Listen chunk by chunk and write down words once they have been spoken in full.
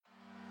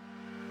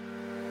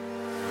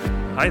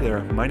Hi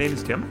there, my name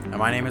is Tim, And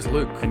my name is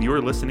Luke. and you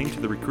are listening to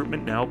the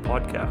Recruitment Now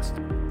podcast.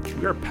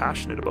 We are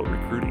passionate about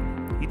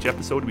recruiting. Each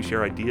episode, we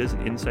share ideas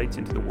and insights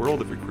into the world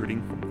of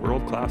recruiting from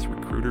world-class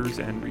recruiters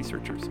and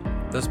researchers.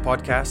 This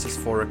podcast is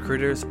for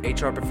recruiters,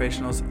 HR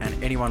professionals,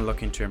 and anyone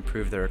looking to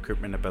improve their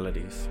recruitment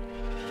abilities.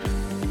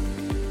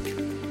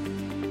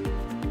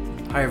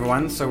 Hi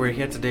everyone, so we're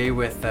here today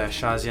with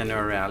Shazia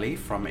Noorali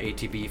from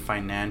ATB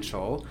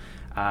Financial,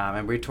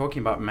 and we're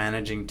talking about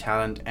managing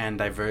talent and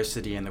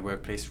diversity in the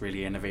workplace really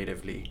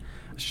innovatively.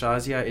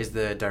 Shazia is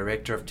the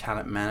Director of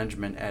Talent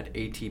Management at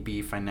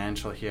ATB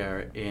Financial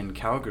here in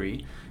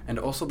Calgary, and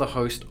also the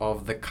host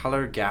of the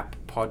Color Gap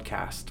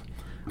podcast.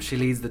 She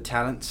leads the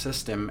talent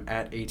system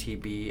at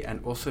ATB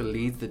and also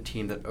leads the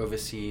team that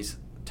oversees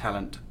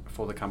talent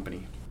for the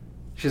company.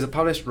 She's a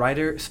published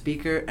writer,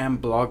 speaker, and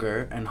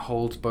blogger, and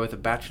holds both a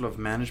Bachelor of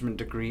Management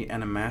degree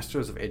and a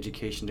Master's of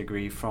Education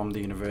degree from the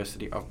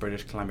University of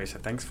British Columbia. So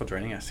thanks for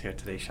joining us here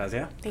today,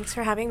 Shazia. Thanks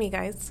for having me,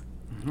 guys.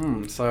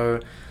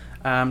 So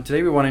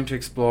today we're wanting to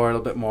explore a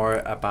little bit more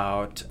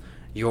about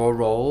your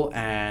role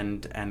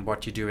and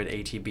what you do at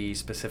ATB,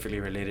 specifically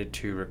related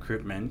to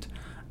recruitment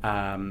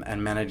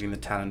and managing the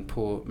talent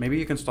pool. Maybe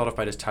you can start off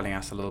by just telling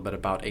us a little bit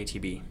about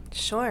ATB.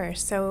 Sure.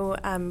 So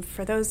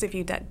for those of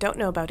you that don't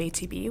know about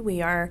ATB,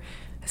 we are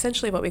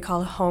essentially what we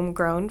call a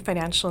homegrown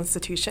financial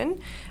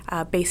institution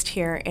based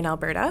here in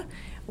Alberta.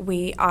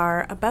 We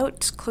are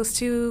about close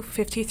to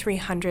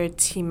 5,300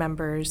 team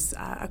members,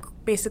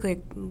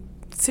 basically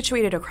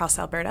situated across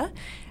Alberta,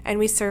 and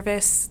we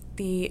service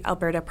the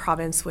Alberta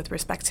province with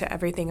respect to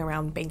everything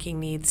around banking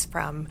needs,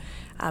 from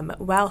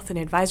wealth and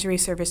advisory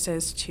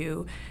services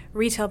to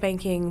retail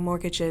banking,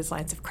 mortgages,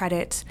 lines of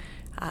credit,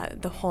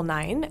 the whole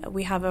nine.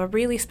 We have a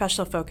really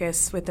special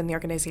focus within the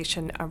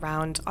organization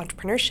around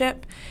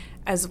entrepreneurship,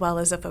 as well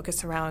as a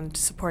focus around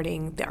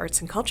supporting the arts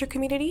and culture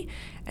community.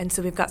 And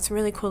so we've got some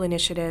really cool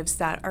initiatives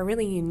that are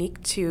really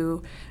unique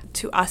to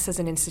us as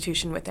an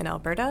institution within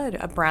Alberta,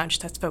 a branch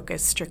that's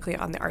focused strictly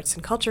on the arts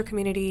and culture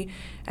community,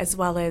 as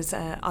well as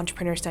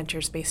entrepreneur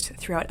centers based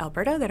throughout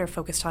Alberta that are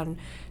focused on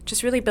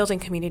just really building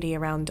community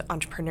around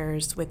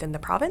entrepreneurs within the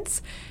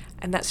province.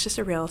 And that's just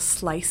a real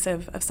slice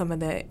of some of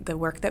the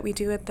work that we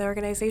do at the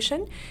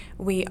organization.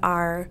 We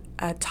are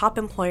a top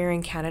employer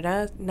in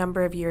Canada,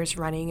 number of years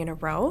running in a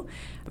row.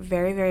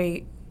 Very,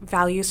 very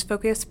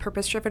values-focused,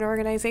 purpose-driven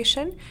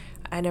organization,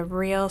 and a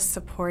real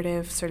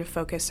supportive sort of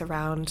focus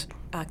around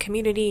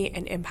community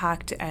and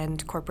impact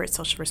and corporate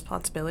social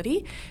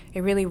responsibility.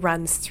 It really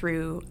runs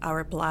through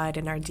our blood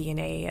and our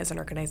DNA as an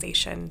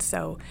organization.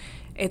 So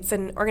it's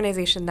an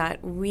organization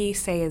that we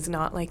say is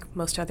not like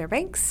most other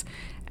banks.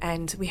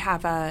 And we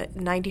have a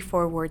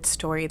 94-word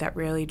story that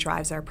really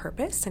drives our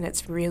purpose, and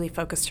it's really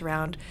focused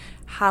around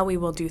how we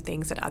will do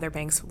things that other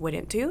banks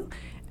wouldn't do.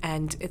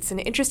 And it's an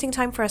interesting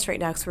time for us right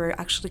now because we're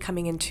actually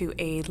coming into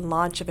a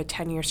launch of a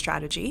 10-year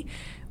strategy,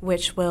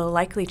 which will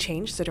likely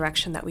change the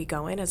direction that we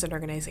go in as an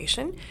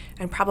organization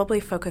and probably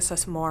focus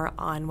us more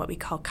on what we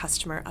call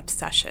customer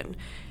obsession,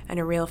 and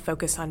a real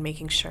focus on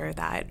making sure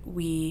that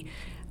we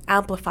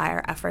amplify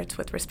our efforts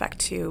with respect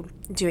to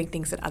doing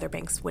things that other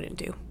banks wouldn't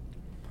do.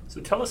 So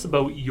tell us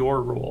about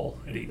your role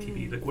at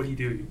ATB. Like, what do you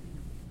do?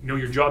 You know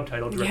your job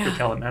title, Director of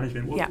Talent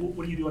Management.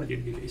 What do you do on a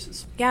day-to-day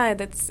basis? Yeah,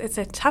 it's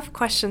a tough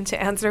question to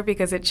answer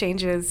because it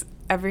changes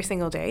every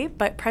single day.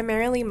 But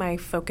primarily my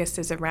focus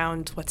is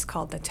around what's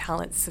called the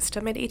talent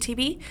system at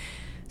ATB.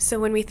 So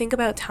when we think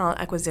about talent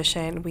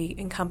acquisition, we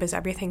encompass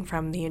everything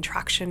from the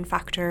attraction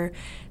factor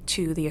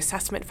to the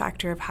assessment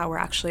factor of how we're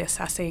actually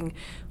assessing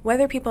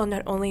whether people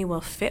not only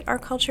will fit our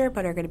culture,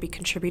 but are going to be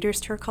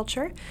contributors to our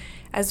culture,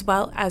 as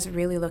well as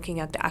really looking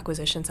at the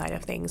acquisition side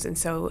of things. And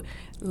so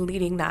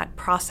leading that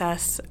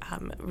process,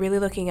 really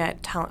looking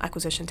at talent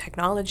acquisition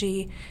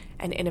technology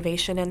and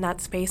innovation in that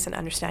space, and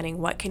understanding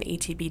what can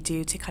ATB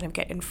do to kind of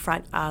get in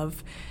front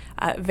of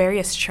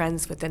various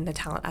trends within the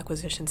talent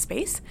acquisition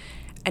space.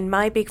 And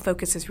my big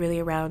focus is really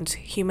around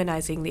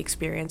humanizing the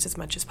experience as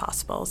much as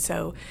possible.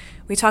 So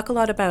we talk a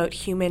lot about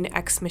human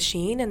X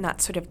machine, and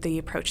that's sort of the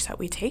approach that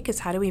we take, is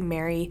how do we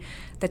marry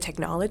the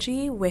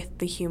technology with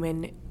the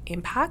human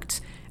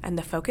impact and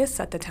the focus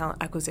that the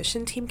talent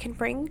acquisition team can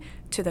bring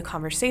to the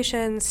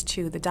conversations,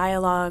 to the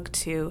dialogue,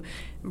 to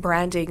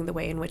branding, the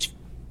way in which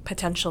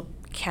potential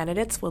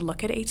candidates will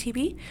look at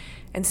ATB.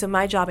 And so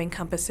my job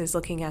encompasses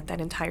looking at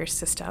that entire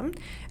system,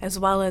 as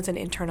well as an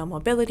internal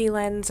mobility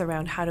lens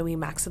around how do we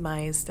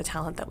maximize the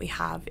talent that we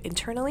have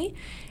internally.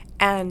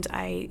 And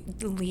I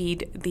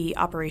lead the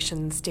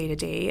operations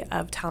day-to-day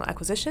of talent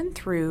acquisition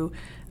through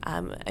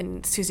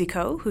and Susie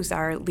Coe, who's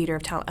our leader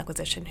of talent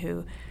acquisition,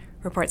 who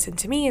reports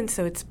into me. And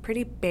so it's a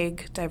pretty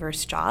big,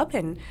 diverse job.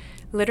 And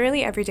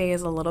literally every day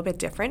is a little bit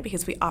different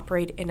because we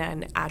operate in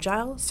an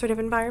agile sort of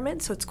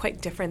environment. So it's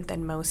quite different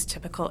than most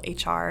typical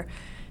HR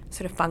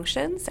sort of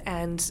functions.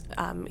 And,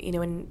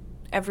 and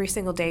every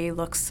single day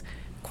looks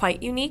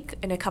quite unique.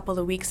 In a couple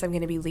of weeks, I'm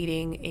going to be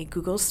leading a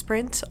Google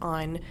sprint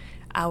on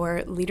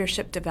our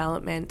leadership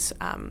development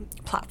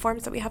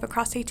platforms that we have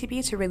across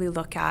ATB to really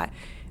look at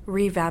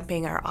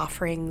revamping our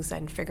offerings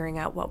and figuring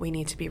out what we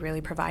need to be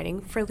really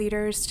providing for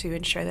leaders to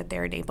ensure that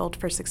they're enabled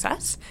for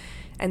success.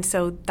 And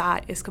so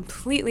that is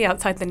completely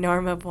outside the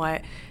norm of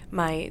what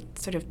my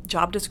sort of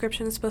job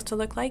description is supposed to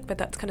look like, but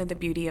that's kind of the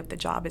beauty of the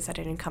job, is that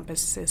it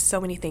encompasses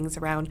so many things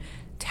around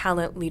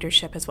talent,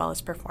 leadership, as well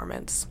as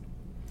performance.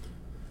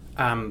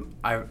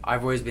 I've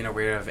always been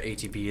aware of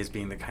ATB as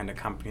being the kind of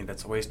company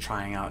that's always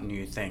trying out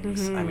new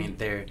things. I mean,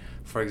 they're,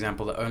 for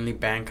example, the only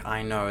bank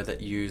I know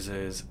that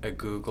uses a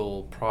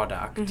Google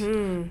product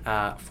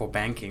for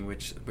banking,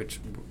 which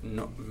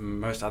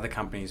most other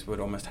companies would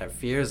almost have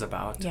fears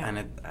about.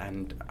 Yeah.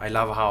 And I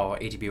love how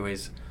ATB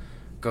always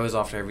goes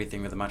after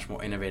everything with a much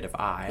more innovative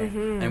eye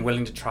and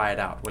willing to try it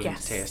out, willing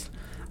to test.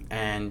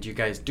 And you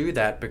guys do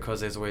that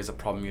because there's always a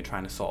problem you're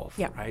trying to solve,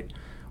 right?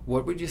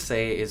 What would you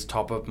say is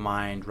top of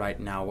mind right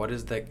now? What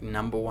is the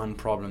number one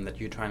problem that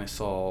you're trying to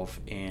solve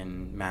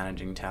in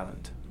managing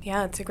talent?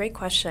 Yeah, it's a great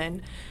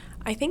question.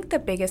 I think the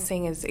biggest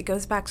thing is it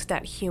goes back to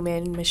that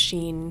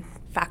human-machine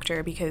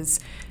factor, because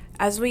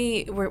as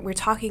we're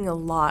talking a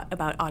lot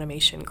about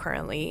automation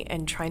currently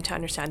and trying to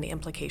understand the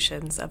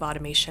implications of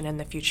automation and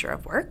the future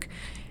of work.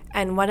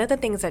 And one of the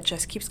things that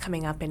just keeps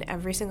coming up in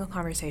every single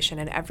conversation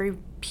and every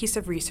piece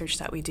of research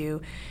that we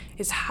do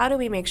is how do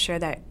we make sure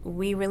that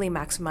we really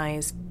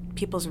maximize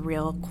people's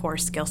real core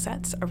skill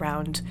sets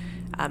around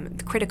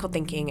critical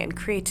thinking and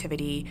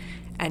creativity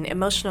and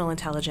emotional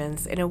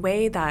intelligence in a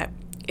way that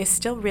is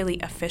still really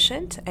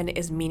efficient and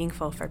is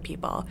meaningful for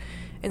people.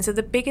 And so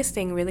the biggest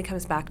thing really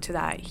comes back to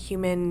that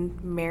human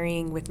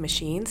marrying with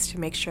machines to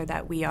make sure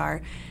that we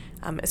are,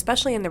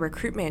 especially in the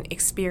recruitment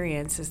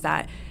experience, is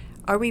that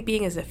are we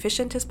being as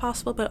efficient as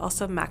possible, but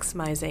also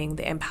maximizing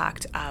the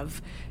impact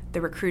of the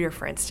recruiter,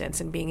 for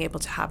instance, and being able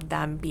to have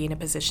them be in a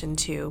position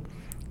to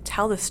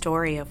tell the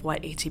story of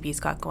what ATB's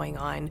got going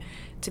on,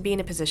 to be in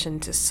a position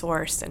to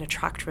source and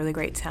attract really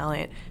great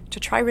talent, to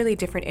try really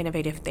different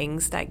innovative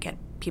things that get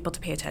people to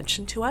pay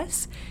attention to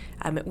us.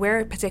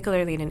 We're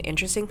particularly in an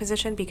interesting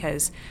position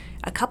because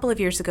a couple of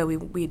years ago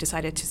we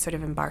decided to sort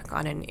of embark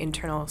on an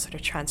internal sort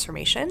of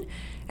transformation,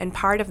 and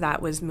part of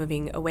that was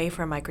moving away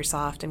from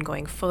Microsoft and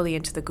going fully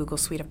into the Google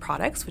suite of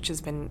products, which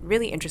has been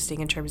really interesting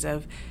in terms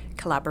of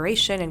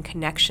collaboration and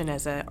connection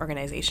as an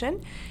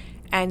organization.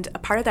 And a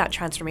part of that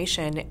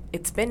transformation,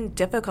 it's been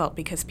difficult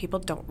because people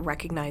don't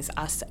recognize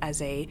us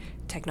as a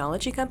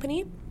technology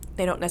company.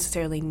 They don't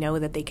necessarily know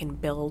that they can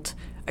build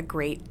a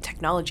great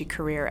technology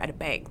career at a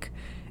bank.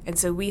 And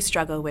so we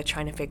struggle with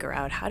trying to figure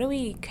out how do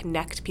we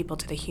connect people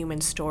to the human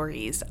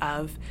stories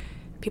of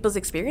people's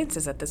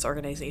experiences at this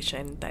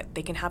organization, that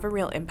they can have a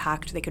real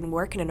impact, they can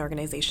work in an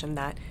organization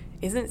that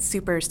isn't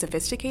super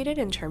sophisticated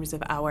in terms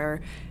of our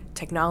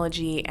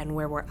technology and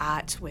where we're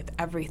at with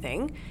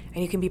everything,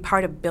 and you can be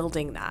part of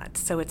building that.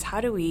 So it's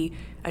how do we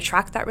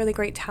attract that really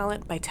great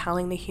talent by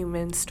telling the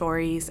human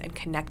stories and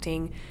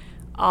connecting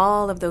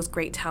all of those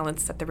great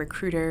talents that the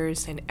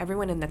recruiters and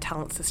everyone in the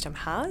talent system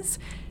has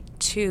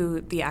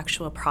to the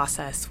actual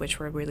process, which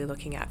we're really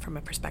looking at from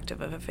a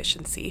perspective of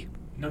efficiency.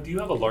 Now, do you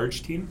have a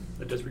large team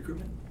that does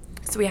recruitment?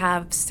 So we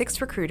have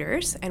 6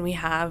 recruiters, and we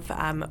have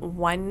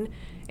one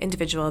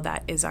individual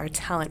that is our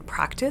talent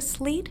practice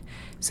lead.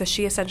 So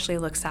she essentially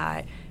looks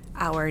at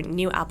our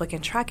new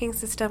applicant tracking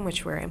system,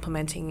 which we're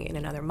implementing in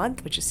another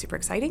month, which is super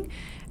exciting.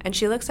 And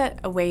she looks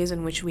at ways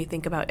in which we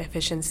think about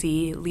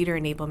efficiency, leader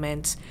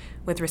enablement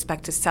with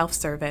respect to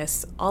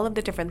self-service, all of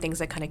the different things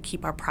that kind of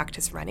keep our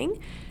practice running.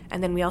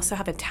 And then we also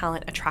have a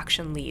talent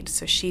attraction lead.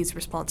 So she's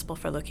responsible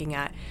for looking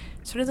at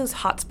sort of those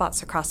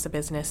hotspots across the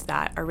business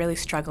that are really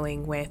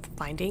struggling with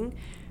finding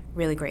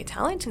really great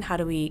talent, and how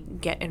do we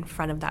get in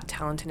front of that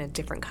talent in a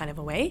different kind of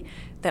a way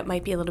that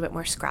might be a little bit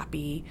more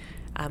scrappy.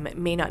 It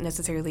may not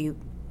necessarily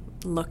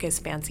look as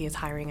fancy as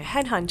hiring a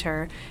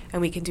headhunter, and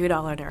we can do it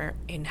all on our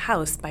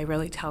in-house by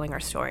really telling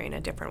our story in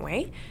a different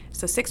way.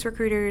 So 6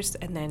 recruiters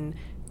and then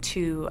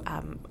 2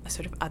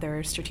 sort of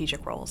other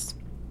strategic roles.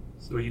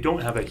 So you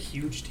don't have a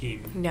huge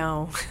team.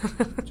 No.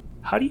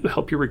 How do you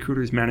help your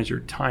recruiters manage your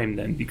time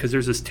then? Because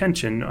there's this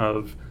tension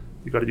of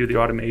you got to do the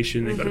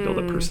automation, they got to build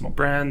a personal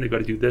brand, they got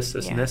to do this,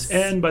 and this.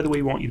 And by the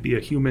way, we want you to be a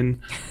human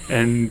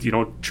and,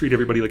 treat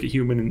everybody like a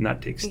human, and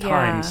that takes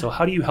time. Yeah. So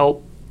how do you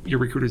help your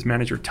recruiters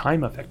manage your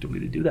time effectively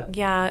to do that?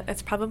 Yeah,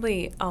 it's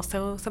probably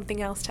also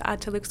something else to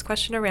add to Luke's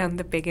question around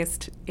the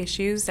biggest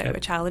issues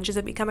and challenges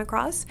that we come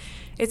across.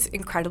 It's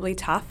incredibly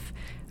tough.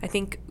 I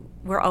think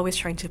we're always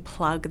trying to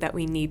plug that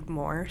we need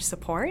more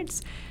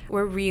support.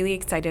 We're really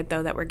excited,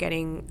 though, that we're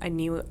getting a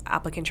new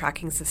applicant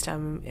tracking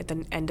system at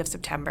the end of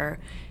September.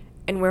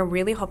 And we're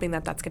really hoping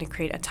that that's going to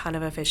create a ton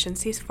of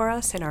efficiencies for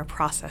us in our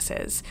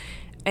processes.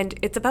 And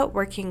it's about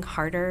working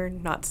harder,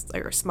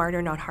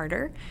 smarter, not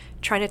harder,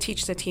 trying to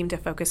teach the team to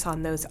focus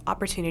on those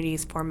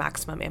opportunities for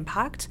maximum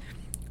impact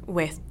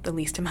with the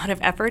least amount of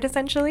effort,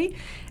 essentially.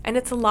 And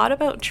it's a lot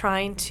about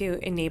trying to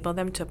enable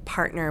them to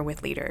partner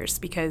with leaders,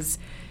 because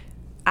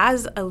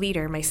as a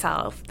leader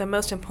myself, the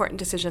most important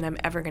decision I'm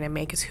ever going to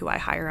make is who I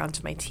hire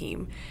onto my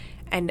team.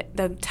 And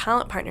the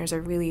talent partners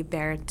are really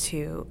there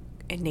to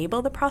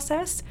enable the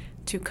process,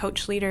 to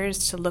coach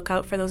leaders to look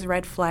out for those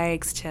red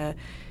flags, to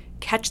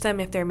catch them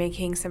if they're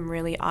making some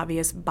really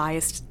obvious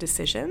biased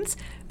decisions,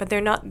 but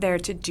they're not there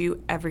to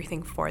do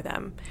everything for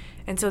them.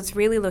 And so it's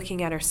really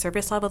looking at our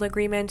service level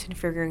agreement and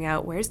figuring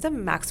out where's the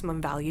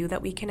maximum value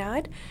that we can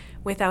add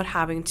without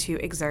having to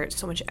exert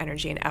so much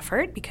energy and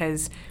effort,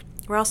 because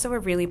we're also a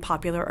really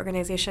popular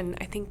organization.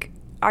 I think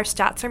our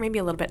stats are maybe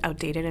a little bit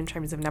outdated in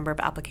terms of number of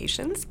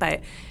applications,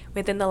 but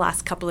within the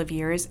last couple of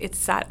years, it's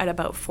sat at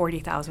about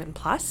 40,000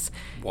 plus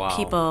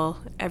people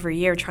every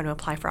year trying to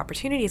apply for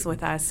opportunities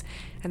with us.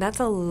 And that's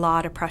a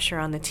lot of pressure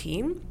on the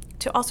team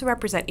to also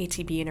represent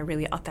ATB in a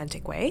really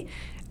authentic way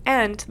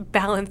and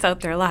balance out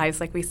their lives,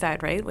 like we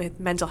said, right? With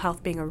mental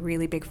health being a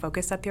really big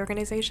focus at the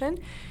organization.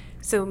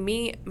 So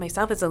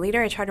myself as a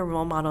leader, I try to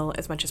role model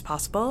as much as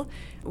possible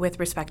with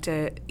respect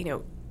to,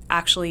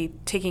 actually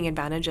taking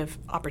advantage of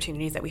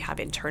opportunities that we have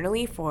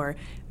internally for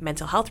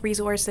mental health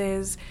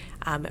resources,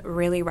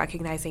 really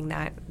recognizing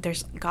that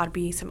there's got to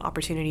be some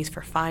opportunities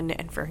for fun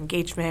and for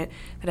engagement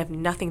that have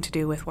nothing to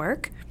do with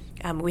work.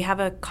 We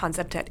have a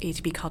concept at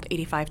ATB called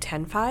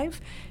 85-10-5,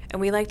 and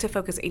we like to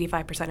focus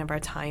 85% of our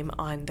time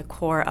on the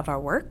core of our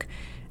work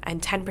and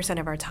 10%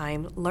 of our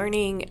time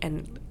learning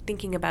and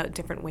thinking about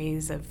different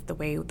ways of the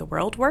way the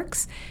world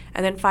works,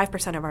 and then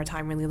 5% of our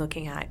time really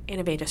looking at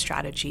innovative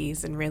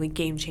strategies and really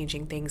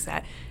game-changing things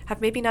that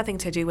have maybe nothing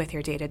to do with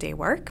your day-to-day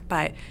work,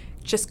 but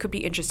just could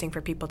be interesting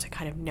for people to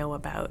kind of know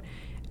about.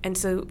 And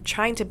so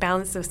trying to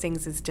balance those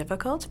things is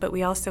difficult, but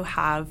we also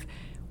have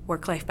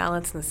work-life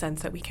balance in the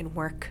sense that we can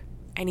work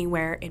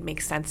anywhere it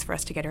makes sense for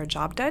us to get our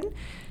job done.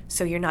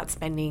 So you're not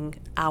spending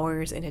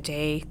hours in a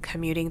day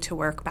commuting to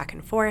work back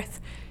and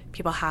forth.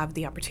 People have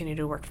the opportunity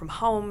to work from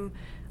home.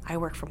 I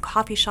work from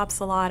coffee shops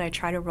a lot. I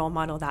try to role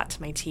model that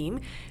to my team.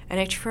 And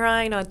I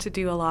try not to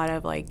do a lot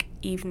of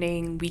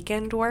evening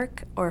weekend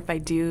work, or if I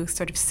do,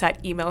 sort of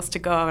set emails to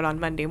go out on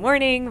Monday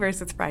morning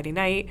versus Friday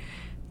night,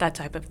 that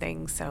type of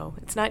thing. So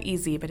it's not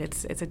easy, but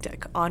it's an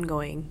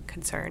ongoing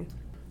concern.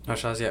 Now,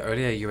 Shazia,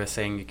 earlier you were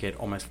saying you get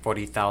almost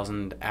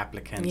 40,000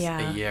 applicants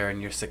a year and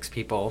you're 6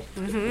 people.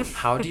 Mm-hmm.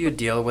 How do you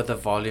deal with a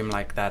volume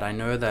like that? I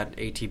know that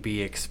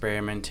ATB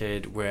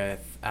experimented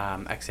with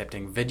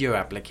accepting video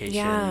applications.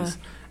 Yeah.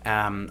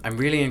 I'm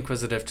really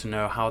inquisitive to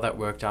know how that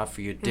worked out for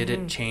you. Did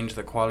it change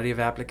the quality of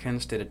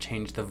applicants? Did it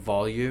change the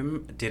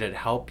volume? Did it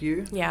help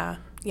you? Yeah,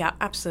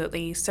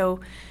 absolutely.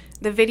 So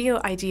the video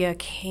idea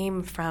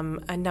came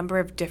from a number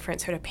of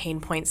different sort of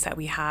pain points that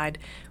we had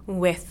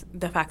with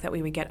the fact that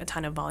we would get a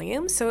ton of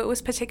volume. So it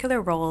was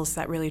particular roles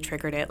that really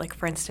triggered it. Like,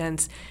 for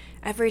instance,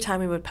 every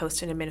time we would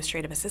post an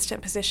administrative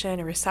assistant position,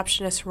 a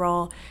receptionist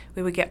role,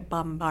 we would get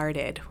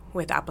bombarded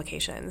with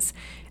applications.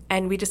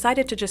 And we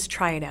decided to just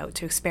try it out,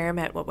 to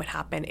experiment what would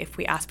happen if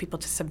we asked people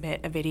to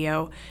submit a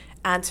video,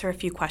 answer a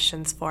few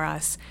questions for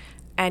us.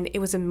 And it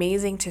was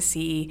amazing to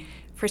see,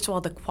 first of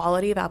all, the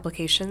quality of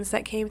applications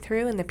that came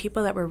through and the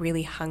people that were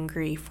really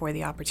hungry for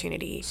the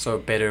opportunity. So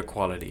better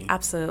quality.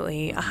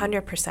 Absolutely,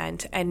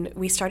 100%. And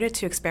we started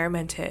to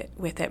experiment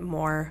with it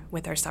more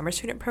with our summer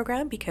student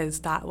program, because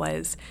that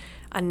was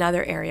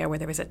another area where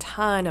there was a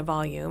ton of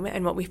volume.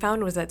 And what we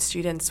found was that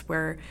students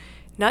were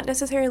not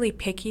necessarily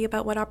picky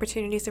about what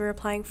opportunities they were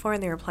applying for,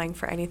 and they were applying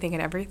for anything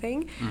and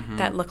everything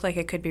that looked like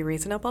it could be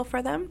reasonable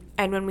for them.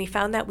 And when we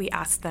found that, we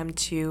asked them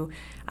to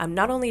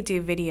not only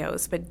do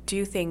videos, but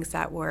do things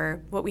that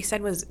were, what we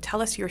said was,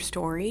 tell us your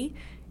story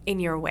in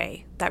your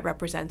way that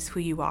represents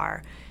who you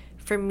are.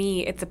 For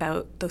me, it's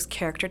about those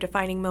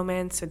character-defining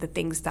moments or the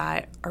things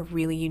that are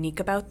really unique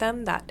about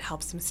them that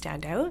helps them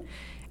stand out.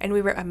 And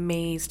we were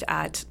amazed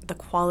at the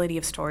quality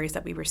of stories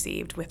that we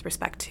received with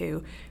respect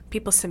to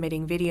people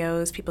submitting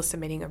videos, people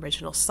submitting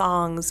original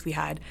songs. We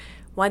had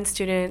one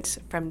student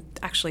from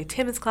actually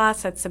Tim's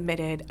class that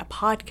submitted a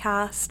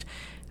podcast.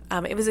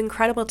 It was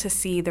incredible to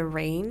see the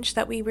range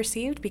that we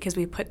received, because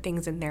we put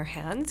things in their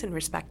hands in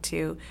respect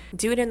to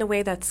do it in the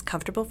way that's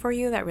comfortable for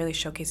you, that really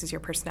showcases your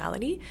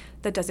personality.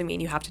 That doesn't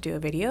mean you have to do a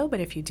video, but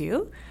if you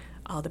do,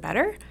 all the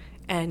better.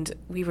 And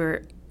we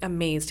were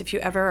amazed. If you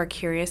ever are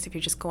curious, if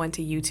you just go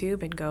onto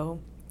YouTube and go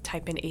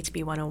type in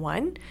ATB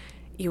 101,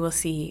 you will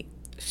see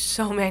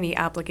so many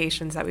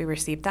applications that we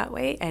received that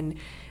way. And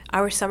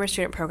our summer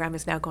student program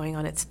is now going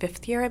on its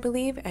 5th year, I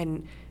believe,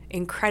 and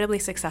incredibly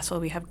successful.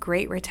 We have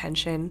great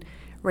retention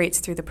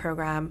rates through the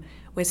program,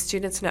 with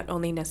students not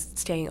only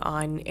staying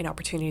on in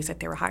opportunities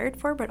that they were hired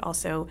for, but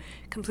also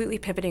completely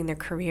pivoting their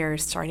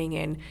careers, starting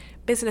in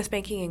business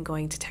banking and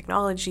going to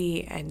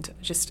technology, and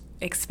just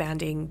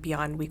expanding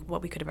beyond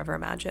what we could have ever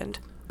imagined.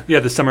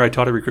 Yeah, this summer I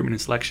taught a recruitment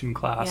and selection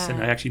class,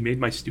 and I actually made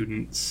my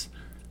students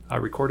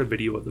record a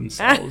video of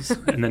themselves,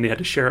 and then they had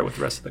to share it with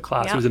the rest of the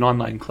class. It was an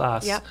online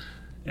class.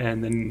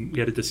 And then we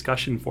had a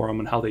discussion for them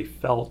on how they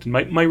felt. And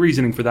my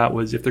reasoning for that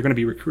was, if they're going to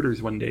be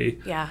recruiters one day,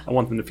 I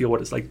want them to feel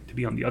what it's like to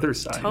be on the other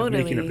side of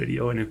making a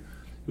video. And it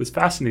was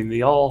fascinating.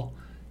 They all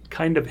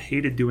kind of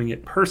hated doing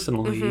it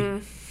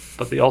personally,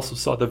 but they also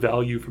saw the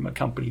value from a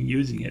company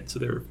using it. So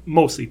they're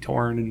mostly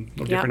torn and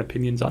different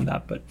opinions on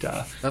that. But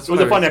it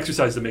was a fun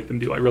exercise to make them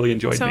do. I really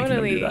enjoyed making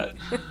them do that.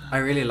 I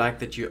really like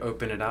that you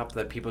open it up,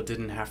 that people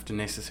didn't have to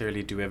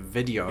necessarily do a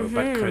video,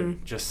 but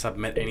could just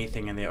submit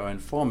anything in their own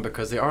form,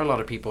 because there are a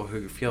lot of people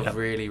who feel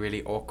really,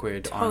 really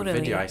awkward on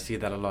video. I see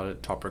that a lot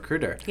at Top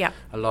Recruiter. Yeah.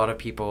 A lot of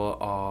people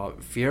are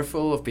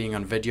fearful of being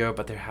on video,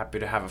 but they're happy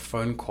to have a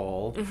phone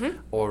call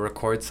or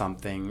record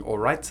something or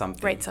write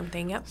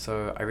something. Yep.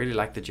 So I really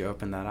like that you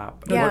opened that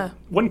up. Yeah.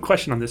 One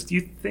question on this. Do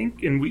you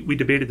think, and we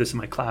debated this in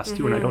my class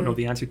too, and I don't know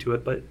the answer to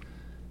it, but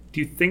do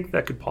you think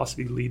that could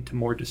possibly lead to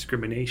more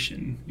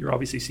discrimination? You're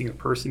obviously seeing a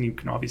person, you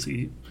can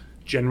obviously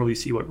generally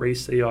see what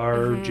race they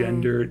are,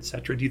 gender,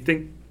 etc. Do you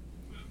think,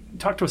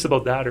 talk to us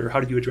about that, or how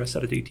did you address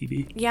that at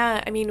ATB?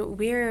 Yeah, I mean,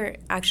 we're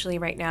actually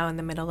right now in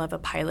the middle of a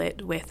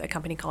pilot with a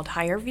company called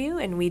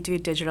HireVue, and we do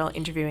digital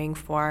interviewing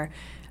for,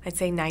 I'd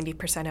say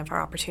 90% of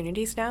our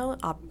opportunities now,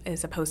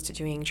 as opposed to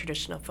doing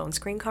traditional phone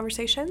screen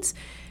conversations.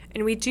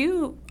 And we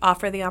do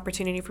offer the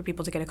opportunity for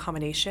people to get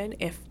accommodation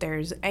if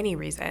there's any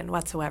reason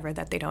whatsoever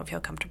that they don't feel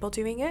comfortable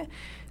doing it.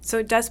 So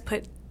it does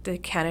put the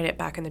candidate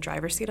back in the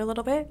driver's seat a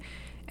little bit.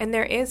 And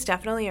there is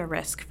definitely a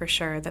risk for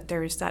sure that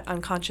there's that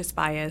unconscious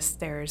bias.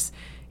 There's,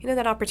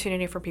 that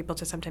opportunity for people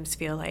to sometimes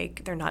feel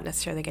like they're not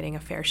necessarily getting a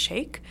fair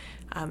shake,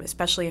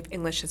 especially if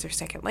English is their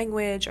second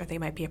language, or they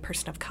might be a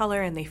person of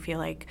color and they feel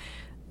like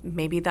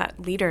maybe that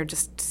leader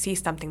just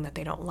sees something that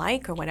they don't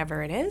like or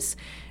whatever it is.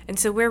 And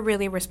so we're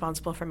really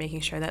responsible for making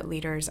sure that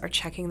leaders are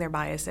checking their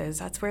biases.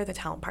 That's where the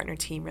Talent Partner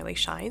team really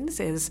shines,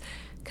 is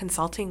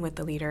consulting with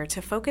the leader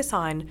to focus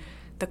on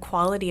the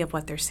quality of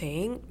what they're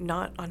saying,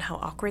 not on how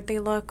awkward they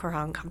look or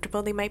how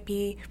uncomfortable they might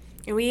be.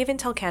 And we even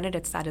tell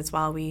candidates that as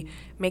well. We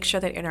make sure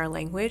that in our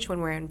language,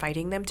 when we're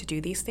inviting them to do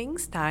these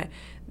things, that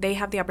they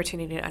have the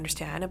opportunity to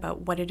understand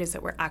about what it is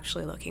that we're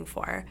actually looking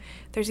for.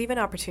 There's even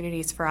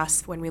opportunities for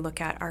us when we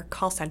look at our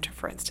call center,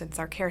 for instance,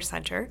 our care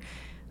center.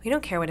 We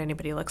don't care what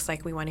anybody looks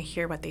like. We want to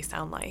hear what they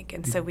sound like.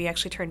 And so we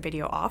actually turn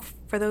video off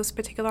for those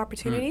particular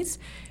opportunities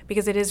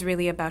because it is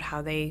really about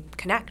how they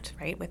connect,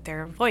 right, with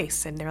their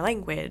voice and their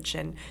language.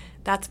 And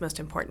that's most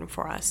important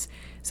for us.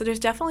 So there's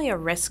definitely a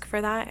risk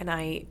for that. And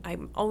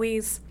I'm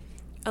always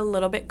a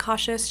little bit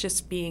cautious,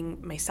 just being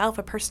myself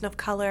a person of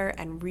color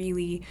and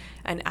really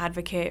an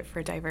advocate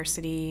for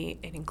diversity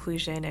and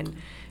inclusion and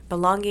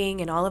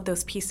belonging and all of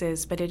those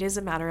pieces. But it is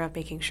a matter of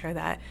making sure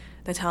that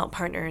the talent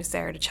partner is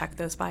there to check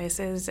those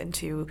biases and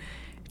to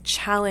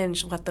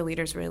challenge what the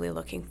leader's really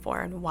looking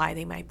for and why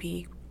they might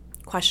be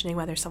questioning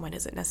whether someone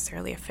isn't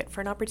necessarily a fit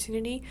for an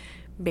opportunity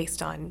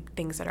based on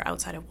things that are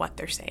outside of what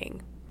they're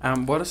saying.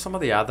 What are some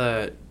of the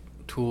other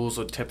tools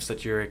or tips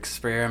that you're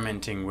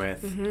experimenting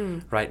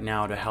with right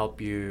now to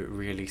help you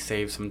really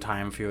save some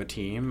time for your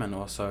team and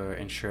also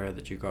ensure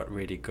that you got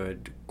really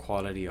good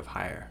quality of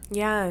hire?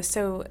 Yeah,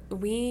 so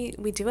we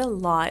do a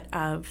lot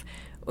of,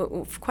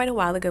 quite a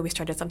while ago we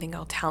started something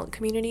called talent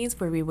communities,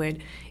 where we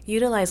would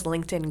utilize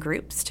LinkedIn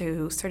groups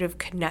to sort of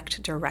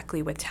connect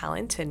directly with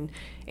talent and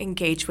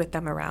engage with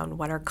them around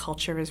what our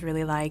culture is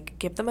really like,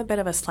 give them a bit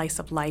of a slice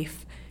of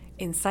life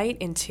insight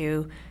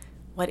into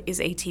what is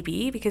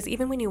ATB, because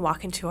even when you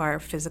walk into our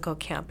physical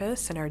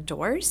campus and our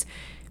doors,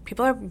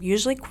 people are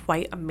usually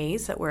quite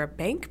amazed that we're a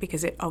bank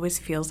because it always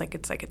feels like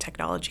it's like a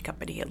technology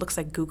company. It looks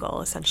like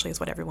Google, essentially, is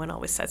what everyone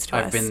always says to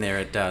us. I've been there,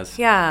 it does.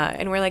 Yeah,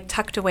 and we're like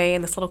tucked away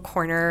in this little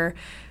corner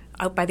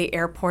out by the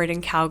airport in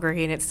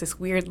Calgary, and it's this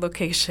weird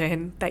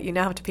location that you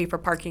now have to pay for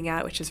parking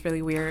at, which is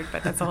really weird,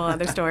 but that's a whole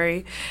other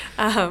story.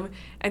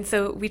 And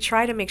so we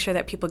try to make sure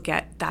that people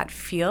get that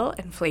feel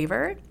and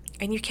flavor.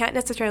 And you can't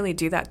necessarily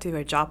do that through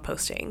a job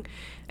posting.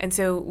 And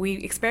so we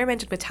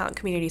experimented with talent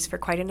communities for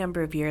quite a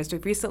number of years.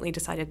 We've recently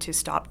decided to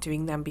stop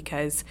doing them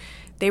because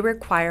they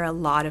require a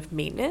lot of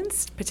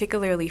maintenance,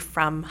 particularly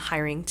from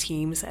hiring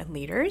teams and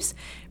leaders,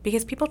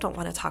 because people don't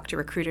want to talk to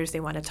recruiters.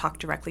 They want to talk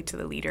directly to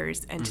the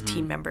leaders and to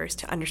team members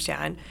to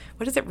understand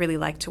what is it really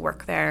like to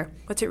work there?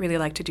 What's it really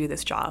like to do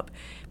this job?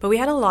 But we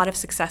had a lot of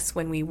success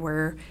when we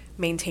were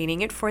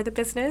maintaining it for the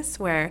business,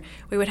 where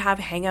we would have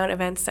hangout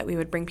events that we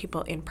would bring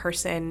people in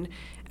person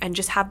and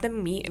just have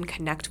them meet and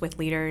connect with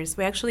leaders.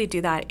 We actually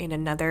do that in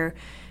another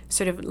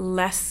sort of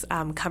less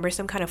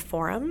cumbersome kind of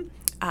forum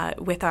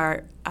with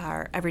our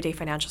Everyday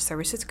Financial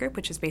Services group,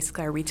 which is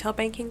basically our retail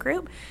banking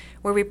group,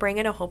 where we bring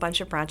in a whole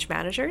bunch of branch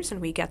managers and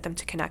we get them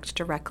to connect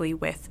directly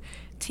with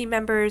team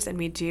members, and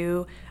we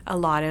do a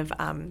lot of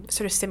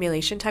sort of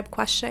simulation type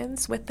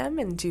questions with them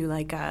and do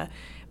like a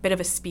bit of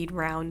a speed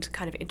round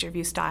kind of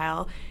interview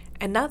style.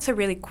 And that's a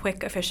really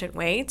quick, efficient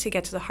way to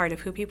get to the heart of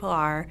who people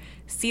are,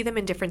 see them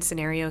in different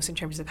scenarios in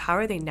terms of how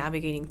are they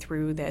navigating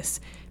through this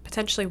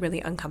potentially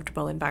really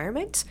uncomfortable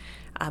environment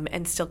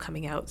and still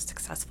coming out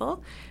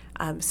successful.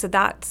 So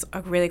that's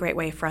a really great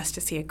way for us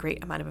to see a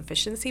great amount of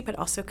efficiency, but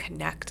also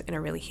connect in a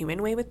really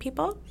human way with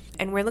people.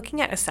 And we're looking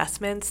at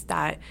assessments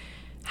that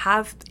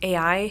have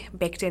AI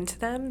baked into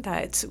them,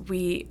 that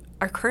we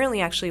are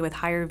currently actually with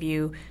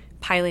HireVue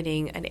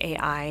piloting an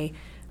AI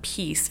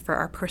piece for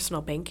our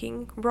personal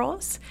banking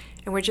roles.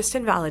 And we're just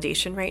in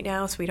validation right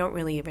now, so we don't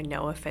really even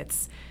know if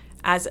it's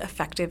as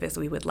effective as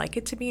we would like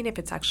it to be, and if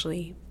it's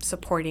actually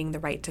supporting the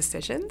right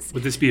decisions.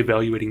 Would this be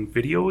evaluating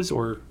videos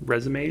or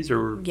resumes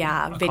or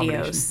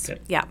videos?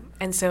 Okay. Yeah.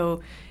 And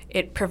so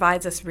it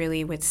provides us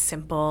really with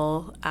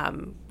simple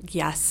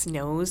yes,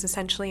 no's,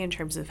 essentially, in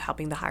terms of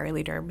helping the hire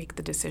leader make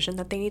the decision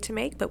that they need to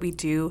make. But we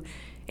do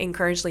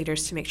encourage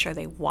leaders to make sure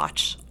they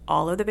watch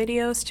all of the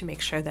videos, to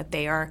make sure that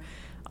they are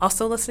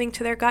also listening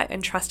to their gut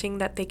and trusting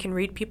that they can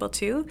read people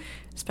too,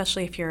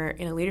 especially if you're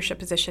in a leadership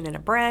position in a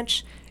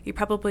branch. You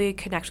probably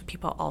connect with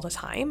people all the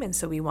time, and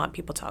so we want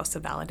people to also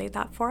validate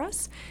that for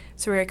us.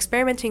 So we're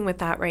experimenting with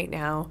that right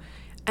now.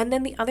 And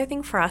then the other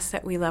thing for us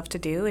that we love to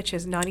do, which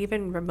is not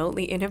even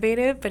remotely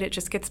innovative, but it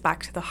just gets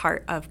back to the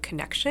heart of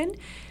connection.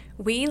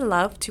 We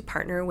love to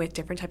partner with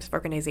different types of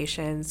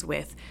organizations,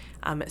 with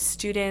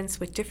students,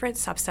 with different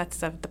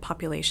subsets of the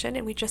population,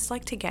 and we just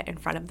like to get in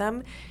front of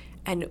them.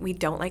 And we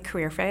don't like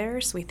career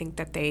fairs. We think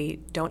that they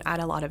don't add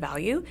a lot of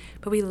value,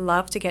 but we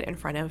love to get in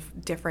front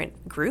of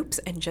different groups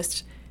and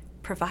just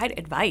provide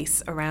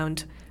advice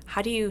around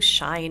how do you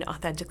shine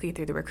authentically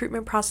through the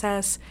recruitment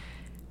process,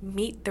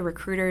 meet the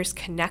recruiters,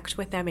 connect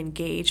with them,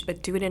 engage,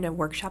 but do it in a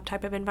workshop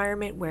type of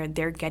environment where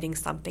they're getting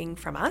something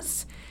from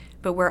us,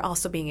 but we're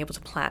also being able to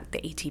plant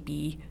the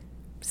ATB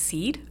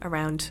seed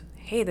around,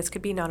 hey, this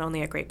could be not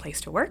only a great place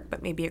to work,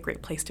 but maybe a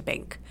great place to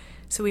bank.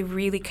 So we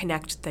really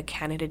connect the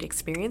candidate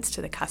experience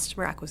to the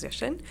customer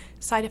acquisition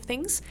side of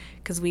things,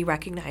 because we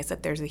recognize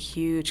that there's a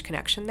huge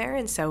connection there.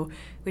 And so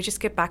we just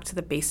get back to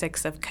the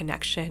basics of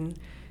connection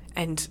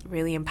and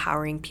really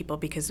empowering people,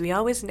 because we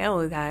always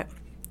know that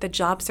the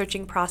job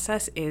searching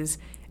process is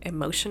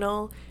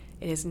emotional.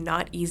 It is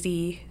not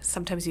easy.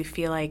 Sometimes you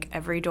feel like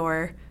every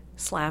door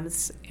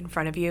slams in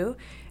front of you,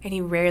 and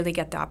you rarely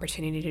get the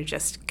opportunity to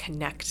just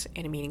connect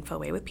in a meaningful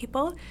way with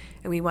people.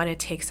 And we want to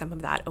take some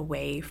of that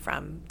away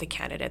from the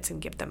candidates and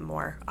give them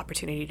more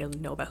opportunity to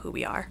know about who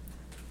we are.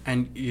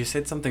 And you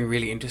said something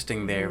really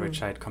interesting there,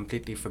 which I'd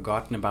completely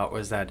forgotten about,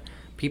 was that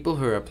people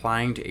who are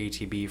applying to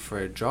ATB for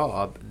a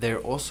job, they're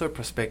also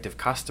prospective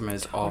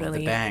customers of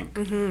the bank.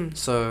 Mm-hmm.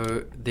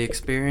 So the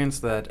experience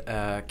that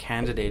a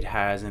candidate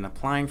has in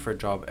applying for a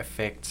job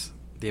affects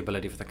the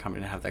ability for the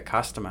company to have their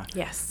customer.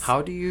 Yes.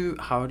 How do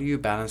you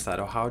balance that,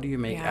 or how do you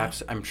make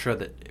I'm sure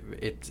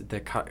that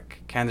the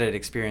candidate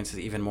experience is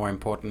even more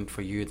important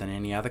for you than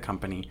any other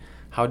company.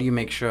 How do you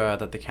make sure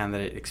that the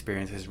candidate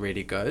experience is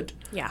really good?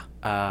 Yeah.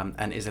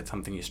 And is it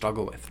something you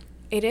struggle with?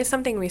 It is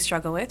something we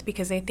struggle with,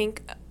 because I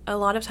think a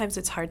lot of times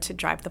it's hard to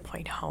drive the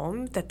point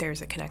home that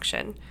there's a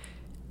connection.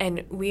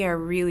 And we are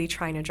really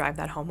trying to drive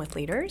that home with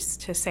leaders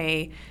to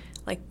say,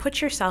 like,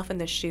 put yourself in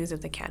the shoes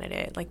of the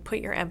candidate, like put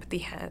your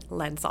empathy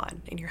lens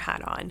on and your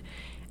hat on,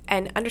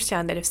 and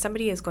understand that if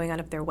somebody is going out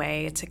of their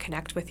way to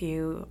connect with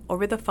you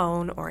over the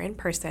phone or in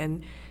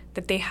person,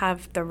 that they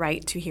have the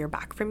right to hear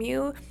back from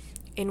you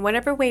in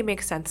whatever way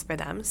makes sense for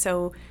them.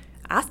 So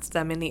ask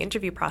them in the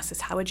interview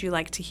process, how would you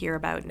like to hear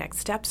about next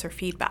steps or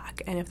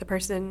feedback? And if the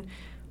person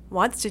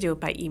wants to do it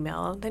by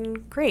email, then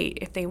great.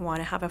 If they want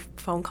to have a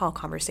phone call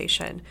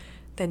conversation,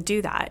 then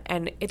do that.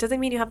 And it doesn't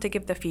mean you have to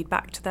give the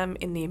feedback to them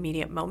in the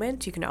immediate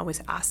moment. You can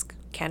always ask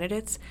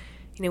candidates,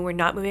 we're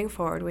not moving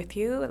forward with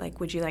you. Like,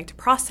 would you like to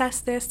process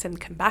this and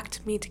come back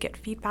to me to get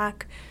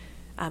feedback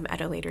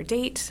at a later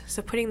date?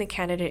 So putting the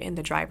candidate in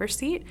the driver's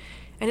seat.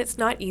 And it's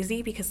not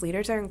easy, because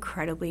leaders are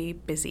incredibly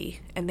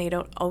busy, and they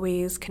don't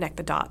always connect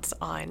the dots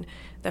on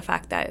the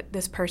fact that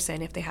this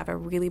person, if they have a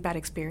really bad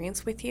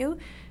experience with you,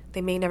 they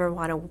may never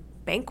want to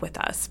bank with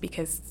us,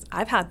 because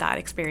I've had that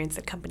experience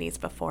at companies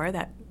before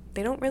that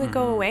they don't really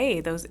go away.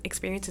 Those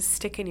experiences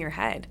stick in your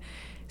head.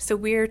 So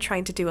we're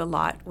trying to do a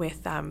lot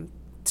with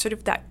sort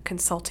of that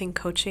consulting,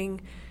 coaching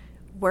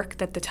work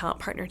that the talent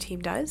partner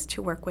team does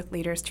to work with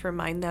leaders to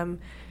remind them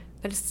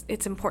that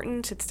it's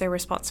important, it's their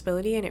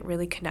responsibility, and it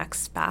really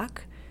connects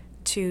back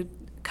to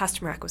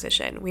customer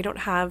acquisition. We don't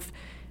have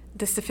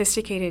the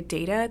sophisticated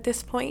data at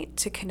this point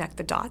to connect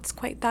the dots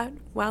quite that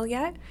well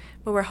yet,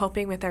 but we're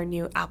hoping with our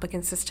new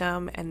applicant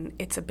system and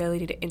its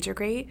ability to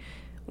integrate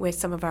with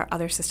some of our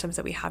other systems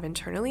that we have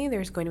internally,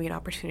 there's going to be an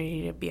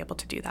opportunity to be able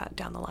to do that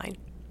down the line.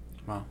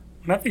 Wow.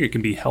 And I think it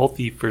can be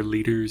healthy for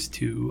leaders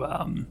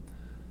to,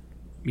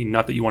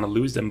 not that you want to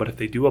lose them, but if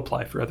they do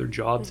apply for other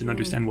jobs and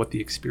understand what the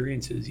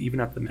experience is,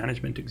 even at the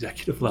management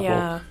executive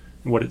level,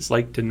 and what it's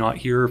like to not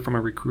hear from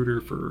a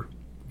recruiter for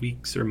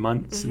weeks or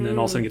months, and then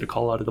all of a sudden get a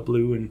call out of the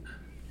blue, and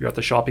you're at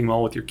the shopping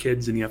mall with your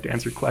kids and you have to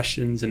answer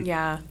questions. And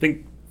I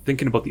think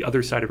thinking about the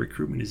other side of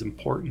recruitment is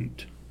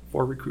important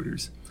for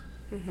recruiters.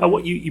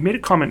 What you made a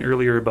comment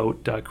earlier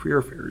about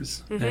career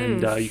fairs,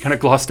 and you kind of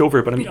glossed over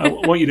it, but I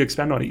want you to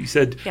expand on it. You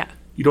said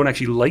you don't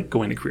actually like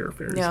going to career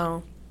fairs.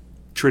 No.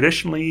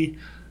 Traditionally,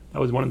 that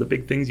was one of the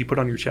big things you put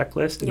on your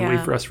checklist, and a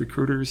way for us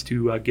recruiters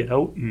to get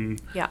out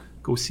and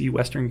go see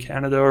Western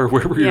Canada or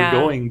wherever you're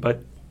going.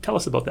 But tell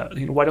us about that.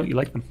 Why don't you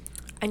like them?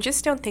 I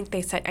just don't think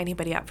they set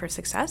anybody up for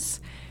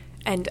success.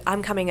 And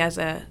I'm coming as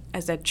a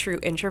true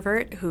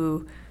introvert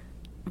who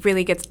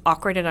really gets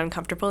awkward and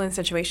uncomfortable in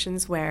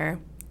situations where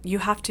you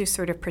have to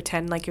sort of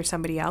pretend like you're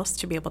somebody else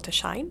to be able to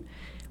shine.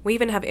 We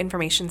even have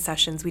information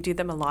sessions. We do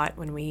them a lot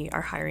when we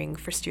are hiring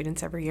for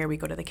students every year. We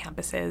go to the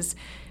campuses.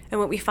 And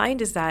what we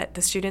find is that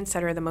the students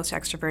that are the most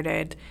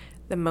extroverted,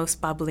 the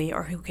most bubbly,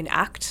 or who can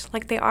act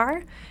like they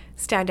are,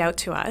 stand out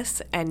to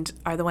us and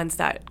are the ones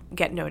that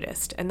get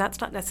noticed. And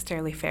that's not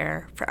necessarily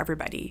fair for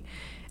everybody.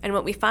 And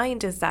what we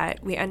find is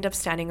that we end up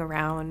standing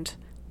around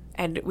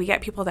and we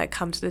get people that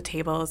come to the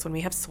tables when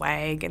we have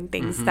swag and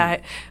things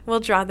that will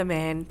draw them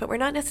in, but we're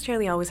not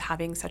necessarily always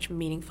having such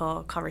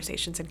meaningful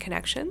conversations and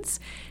connections.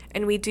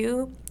 And we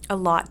do a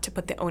lot to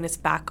put the onus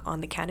back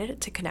on the candidate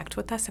to connect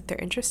with us if they're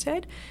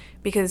interested,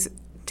 because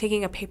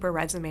taking a paper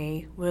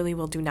resume really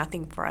will do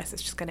nothing for us.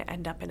 It's just going to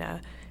end up in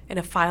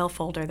a file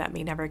folder that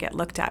may never get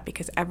looked at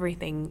because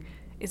everything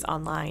is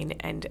online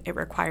and it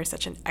requires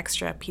such an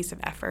extra piece of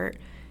effort.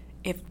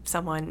 If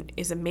someone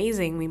is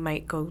amazing, we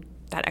might go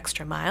that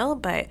extra mile,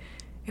 but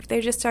if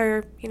they just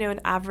are, an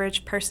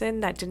average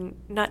person that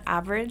not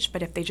average,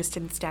 but if they just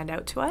didn't stand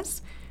out to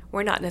us,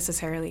 we're not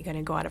necessarily going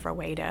to go out of our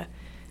way to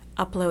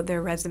upload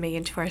their resume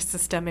into our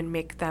system and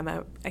make them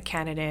a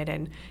candidate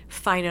and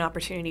find an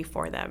opportunity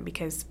for them.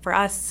 Because for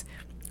us,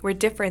 we're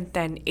different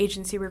than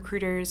agency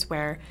recruiters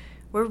where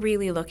we're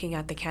really looking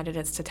at the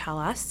candidates to tell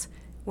us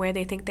where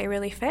they think they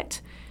really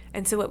fit.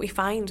 And so what we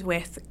find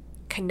with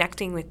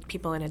connecting with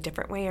people in a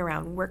different way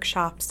around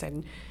workshops,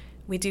 and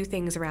we do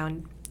things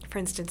around, for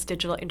instance,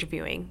 digital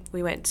interviewing.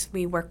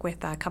 We work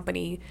with a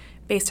company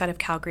based out of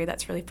Calgary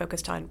that's really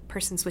focused on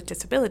persons with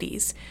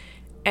disabilities.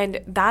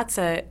 And that's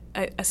a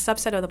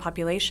subset of the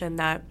population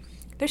that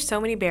there's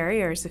so many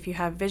barriers if you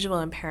have visual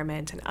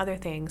impairment and other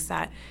things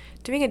that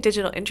doing a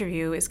digital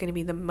interview is going to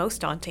be the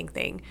most daunting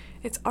thing.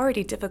 It's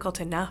already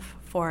difficult enough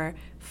for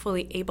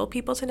fully able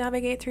people to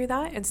navigate through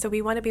that. And so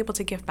we want to be able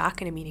to give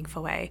back in a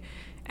meaningful way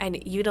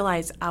and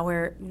utilize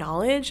our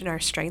knowledge and our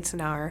strengths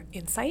and our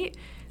insight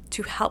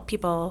to help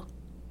people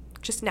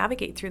just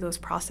navigate through those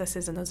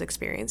processes and those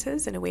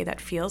experiences in a way that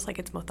feels like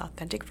it's most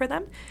authentic for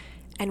them.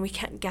 And we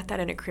can't get that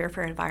in a career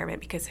fair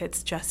environment because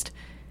it's just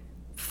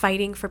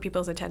fighting for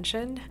people's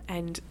attention,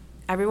 and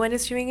everyone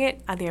is doing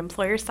it on the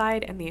employer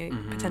side and the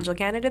potential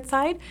candidate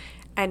side.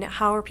 And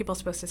how are people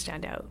supposed to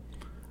stand out?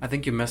 I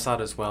think you miss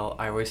out as well.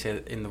 I always say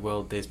that in the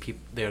world,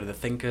 there are the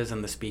thinkers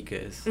and the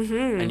speakers,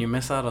 and you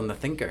miss out on the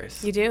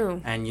thinkers. You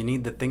do. And you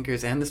need the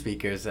thinkers and the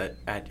speakers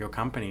at your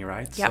company,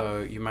 right? Yep.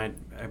 So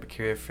a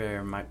career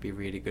fair might be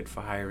really good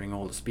for hiring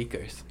all the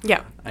speakers.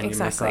 Yeah, and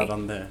exactly. you miss out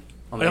on the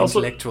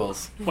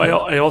intellectuals.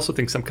 Well, I also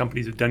think some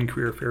companies have done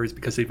career fairs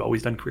because they've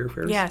always done career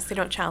fairs. Yes, they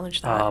don't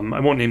challenge that. I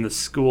won't name the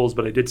schools,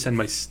 but I did send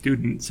my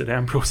students at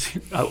Ambrose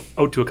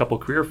out to a couple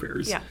of career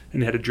fairs,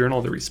 and they had a journal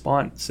of their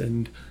response.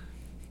 And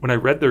when I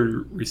read their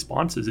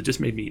responses, it just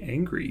made me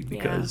angry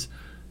because,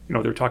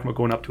 they're talking about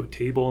going up to a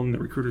table and the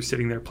recruiter's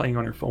sitting there playing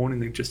on her phone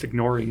and they're just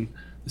ignoring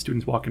the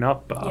students walking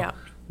up.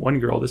 One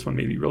girl, this one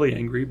made me really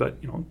angry, but,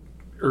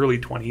 early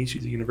 20s,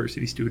 she's a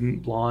university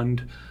student,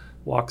 blonde,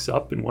 walks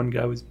up, and one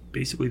guy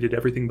basically did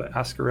everything but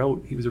ask her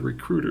out. He was a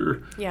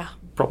recruiter,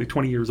 probably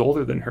 20 years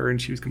older than her,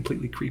 and she was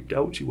completely creeped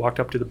out. She walked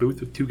up to the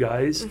booth with two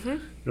guys,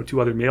 two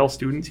other male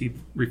students. He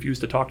refused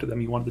to talk to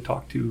them. He wanted to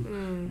talk to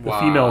the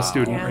female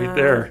student right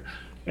there.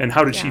 And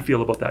how did she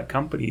feel about that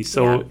company?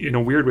 So in a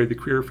weird way, the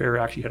career fair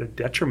actually had a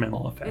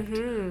detrimental effect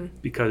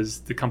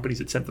because the companies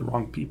had sent the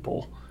wrong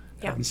people,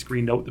 haven't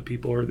screened out the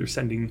people, or they're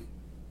sending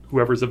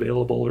whoever's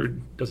available or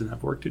doesn't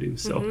have work to do.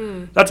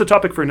 So that's a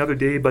topic for another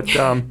day. But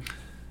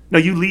now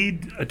you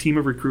lead a team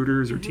of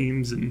recruiters or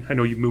teams, and I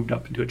know you've moved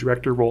up into a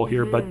director role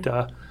here,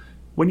 but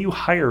when you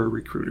hire a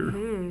recruiter,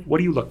 what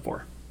do you look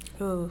for?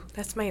 Oh,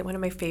 that's one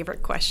of my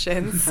favorite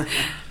questions.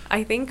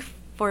 I think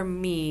for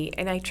me,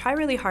 and I try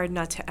really hard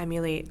not to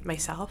emulate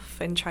myself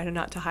and try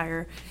not to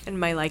hire in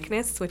my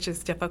likeness, which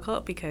is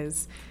difficult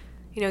because,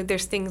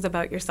 there's things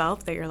about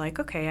yourself that you're like,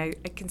 okay,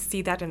 I can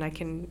see that and I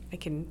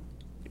can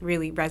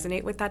really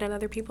resonate with that in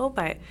other people.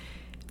 But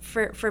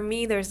for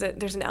me, there's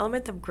an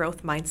element of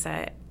growth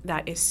mindset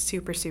that is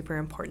super, super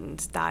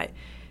important, that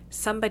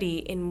somebody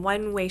in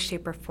one way,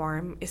 shape, or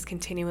form is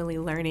continually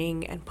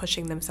learning and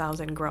pushing themselves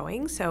and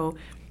growing. So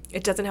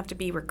it doesn't have to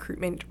be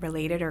recruitment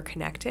related or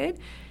connected,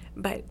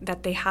 but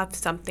that they have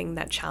something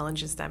that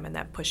challenges them and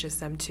that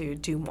pushes them to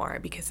do more,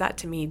 because that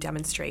to me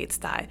demonstrates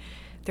that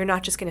they're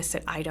not just going to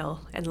sit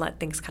idle and let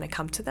things kind of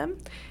come to them.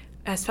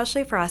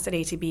 Especially for us at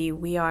ATB,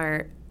 we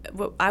are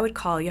what I would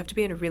call, you have to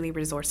be a really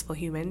resourceful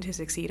human to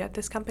succeed at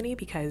this company,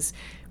 because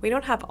we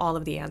don't have all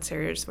of the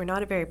answers. We're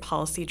not a very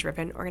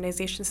policy-driven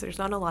organization, so there's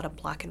not a lot of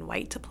black and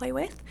white to play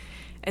with.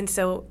 And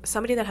so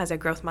somebody that has a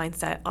growth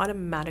mindset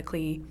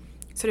automatically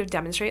sort of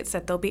demonstrates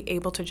that they'll be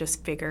able to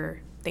just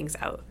figure things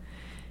out.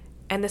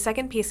 And the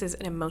second piece is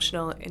an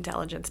emotional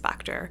intelligence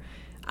factor.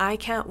 I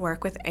can't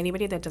work with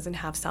anybody that doesn't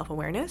have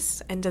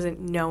self-awareness and doesn't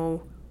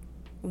know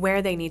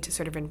where they need to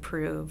sort of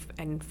improve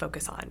and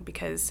focus on,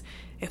 because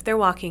if they're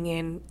walking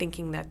in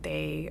thinking that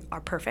they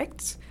are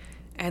perfect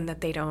and that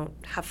they don't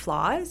have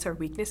flaws or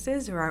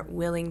weaknesses or aren't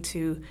willing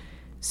to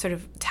sort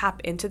of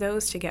tap into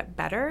those to get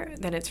better,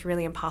 then it's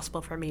really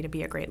impossible for me to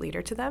be a great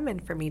leader to them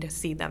and for me to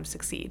see them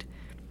succeed.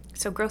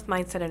 So growth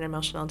mindset and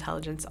emotional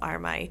intelligence are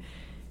my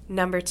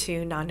Number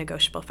 2,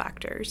 non-negotiable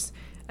factors.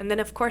 And then,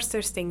 of course,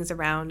 there's things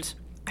around,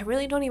 I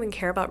really don't even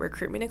care about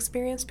recruitment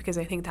experience because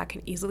I think that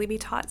can easily be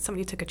taught.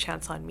 Somebody took a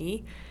chance on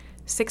me.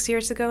 6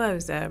 years ago,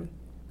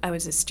 I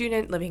was a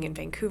student living in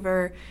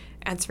Vancouver,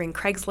 answering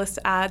Craigslist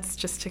ads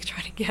just to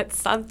try to get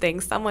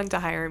someone to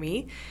hire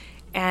me.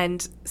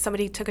 And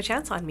somebody took a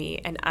chance on me,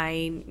 and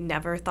I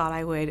never thought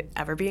I would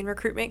ever be in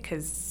recruitment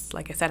because,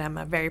 like I said, I'm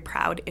a very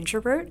proud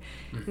introvert.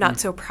 Not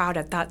so proud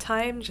at that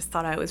time, just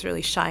thought I was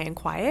really shy and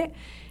quiet.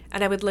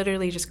 And I would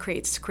literally just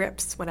create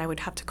scripts when I would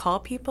have to call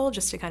people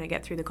just to kind of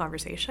get through the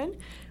conversation.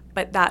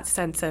 But that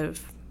sense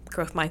of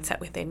growth mindset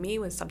within me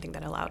was something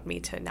that allowed me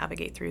to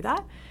navigate through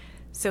that.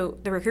 So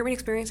the recruitment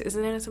experience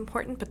isn't as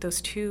important, but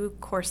those 2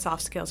 core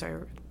soft skills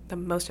are the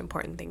most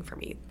important thing for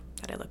me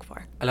that I look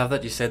for. I love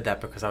that you said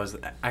that because I was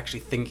actually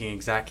thinking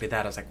exactly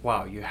that. I was like,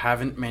 wow, you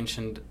haven't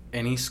mentioned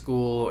any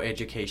school or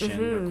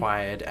education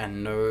required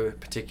and no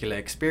particular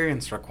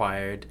experience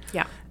required.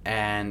 Yeah.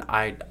 And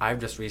I've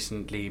just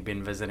recently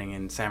been visiting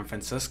in San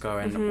Francisco,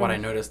 and what I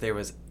noticed there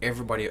was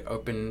everybody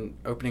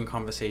opening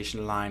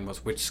conversation line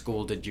was, which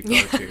school did you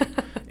go to?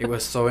 It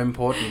was so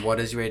important.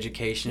 What is your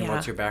education?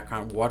 What's your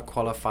background? What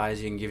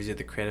qualifies you and gives you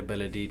the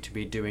credibility to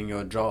be doing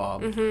your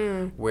job?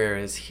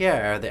 Whereas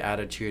here, the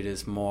attitude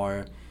is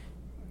more,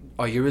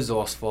 are you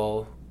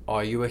resourceful?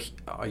 Are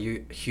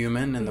you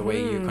human in the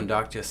way you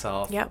conduct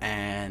yourself?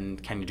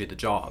 And can you do the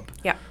job?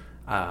 Yeah.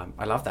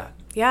 I love that.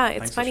 Yeah,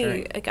 it's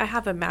funny. Like, I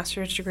have a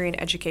master's degree in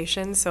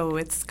education, so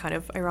it's kind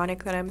of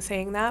ironic that I'm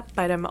saying that.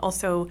 But I'm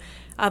also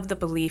of the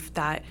belief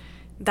that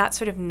that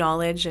sort of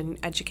knowledge and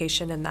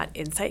education and that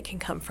insight can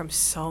come from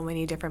so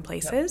many different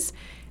places.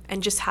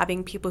 And just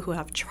having people who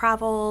have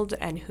traveled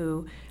and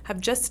who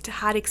have just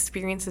had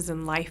experiences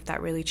in life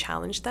that really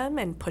challenge them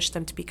and push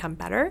them to become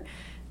better,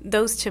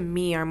 those to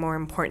me are more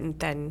important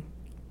than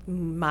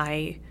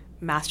my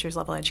master's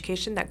level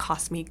education that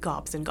cost me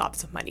gobs and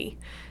gobs of money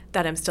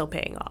that I'm still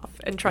paying off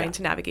and trying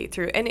to navigate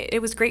through. And it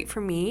was great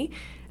for me.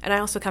 And I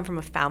also come from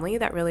a family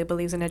that really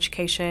believes in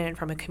education and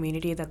from a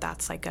community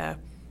that's like a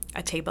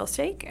table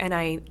stake. And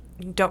I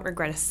don't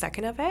regret a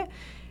second of it.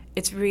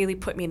 It's really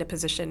put me in a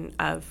position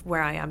of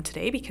where I am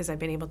today because I've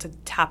been able to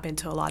tap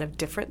into a lot of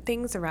different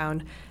things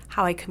around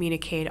how I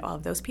communicate all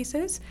of those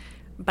pieces.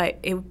 But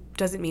it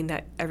doesn't mean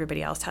that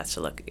everybody else has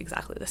to look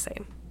exactly the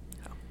same.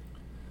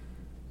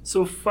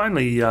 So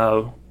finally,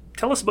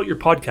 tell us about your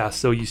podcast.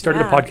 So you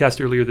started a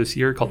podcast earlier this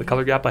year called The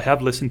Color Gap. I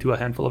have listened to a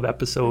handful of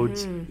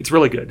episodes. It's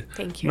really good.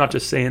 Thank you. I'm not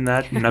just saying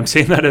that. And I'm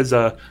saying that as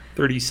a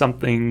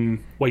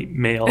 30-something white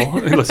male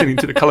listening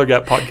to the Color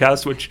Gap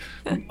podcast, which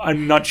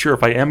I'm not sure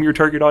if I am your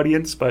target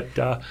audience, but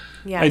I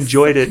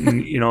enjoyed it.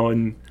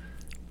 And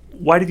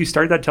why did you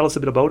start that? Tell us a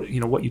bit about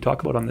what you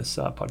talk about on this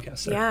podcast.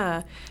 Sarah.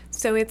 Yeah.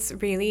 So it's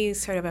really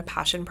sort of a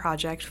passion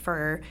project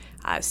for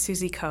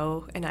Susie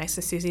Coe and I. So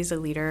Susie's a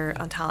leader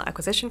on talent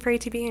acquisition for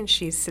ATB, and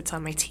she sits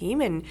on my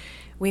team. And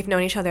we've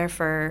known each other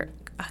for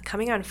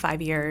coming on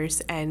 5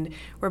 years, and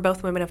we're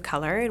both women of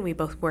color, and we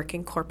both work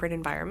in corporate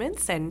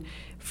environments. And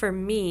for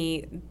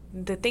me,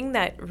 the thing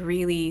that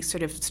really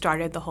sort of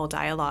started the whole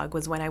dialogue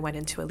was when I went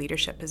into a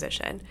leadership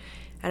position.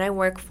 And I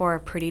work for a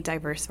pretty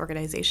diverse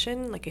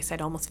organization, like I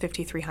said, almost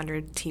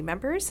 5,300 team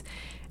members.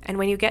 And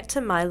when you get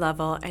to my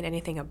level and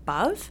anything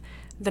above,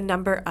 the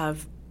number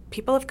of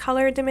people of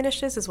color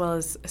diminishes, as well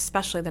as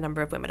especially the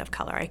number of women of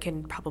color. I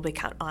can probably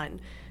count on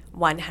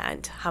one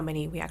hand how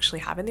many we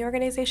actually have in the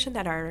organization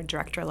that are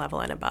director level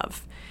and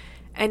above.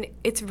 And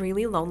it's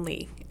really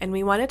lonely. And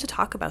we wanted to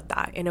talk about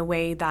that in a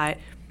way that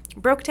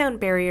broke down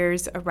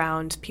barriers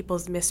around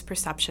people's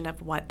misperception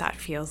of what that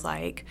feels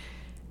like,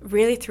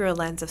 really through a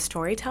lens of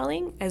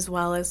storytelling, as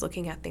well as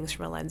looking at things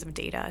from a lens of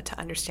data to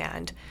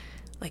understand,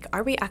 like,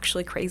 are we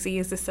actually crazy?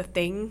 Is this a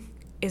thing?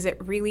 Is it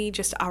really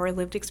just our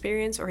lived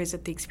experience, or is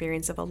it the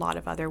experience of a lot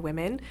of other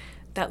women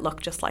that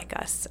look just like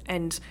us?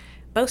 And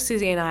both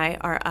Susie and I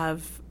are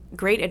of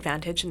great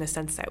advantage in the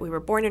sense that we were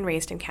born and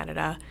raised in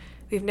Canada.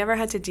 We've never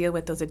had to deal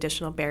with those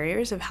additional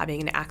barriers of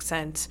having an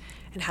accent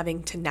and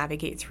having to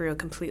navigate through a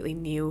completely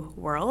new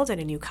world and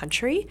a new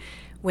country,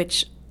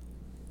 which,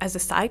 as a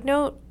side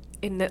note,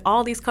 in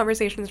all these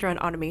conversations around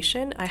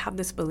automation, I have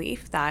this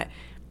belief that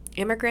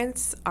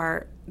immigrants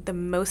are the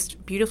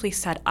most beautifully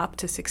set up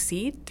to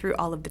succeed through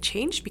all of the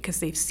change because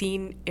they've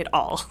seen it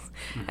all.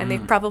 And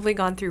they've probably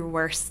gone through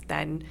worse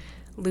than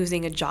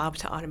losing a job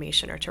to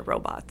automation or to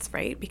robots,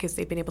 right? Because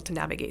they've been able to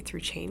navigate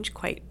through change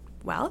quite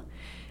well.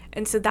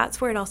 And so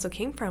that's where it also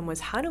came from, was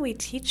how do we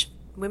teach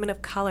women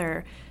of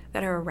color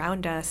that are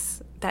around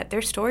us that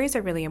their stories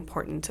are really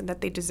important and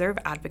that they deserve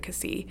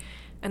advocacy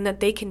and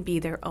that they can be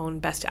their own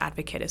best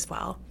advocate as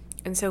well.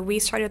 And so we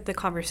started the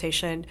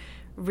conversation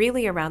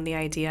really around the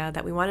idea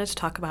that we wanted to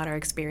talk about our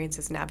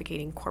experiences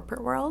navigating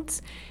corporate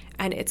worlds.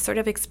 And it's sort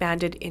of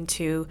expanded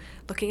into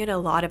looking at a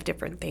lot of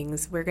different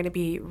things. We're going to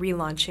be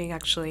relaunching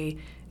actually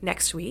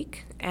next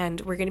week,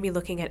 and we're going to be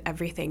looking at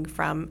everything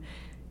from,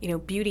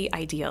 beauty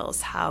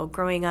ideals, how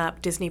growing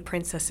up Disney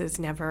princesses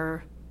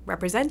never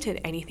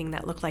represented anything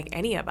that looked like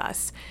any of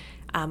us.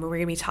 We're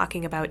going to be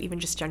talking about even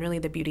just generally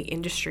the beauty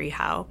industry,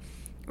 how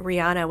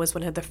Rihanna was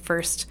one of the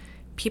first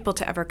people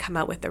to ever come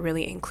out with a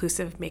really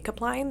inclusive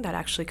makeup line that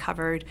actually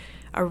covered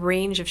a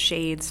range of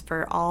shades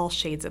for all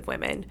shades of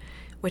women,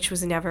 which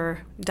was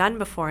never done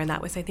before, and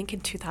that was, I think,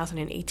 in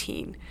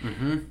 2018.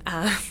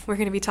 We're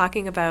going to be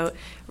talking about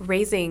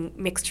raising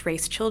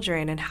mixed-race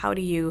children and how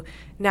do you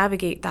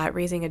navigate that,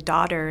 raising a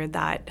daughter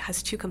that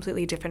has two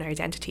completely different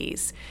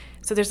identities.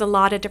 So there's a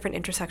lot of different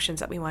intersections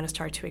that we want to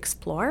start to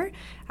explore,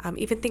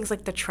 even things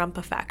like the Trump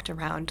effect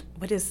around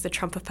what is the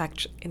Trump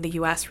effect in the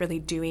U.S. really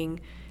doing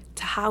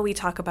to how we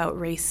talk about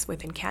race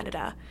within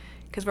Canada,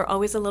 because we're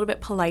always a little bit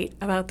polite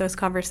about those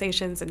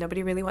conversations and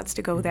nobody really wants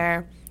to go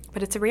there.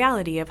 But it's a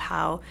reality of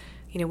how,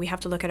 we have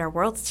to look at our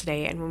worlds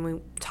today. And when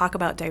we talk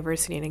about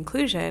diversity and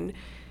inclusion,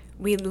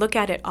 we look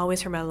at it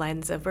always from a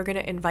lens of we're going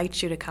to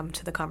invite you to come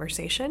to the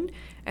conversation.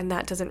 And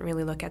that doesn't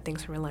really look at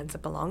things from a lens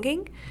of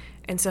belonging.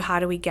 And so how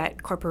do we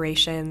get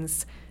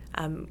corporations?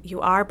 You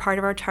are part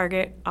of our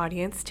target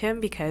audience, Tim,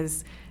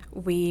 because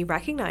we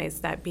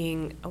recognize that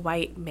being a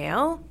white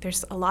male,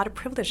 there's a lot of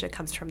privilege that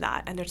comes from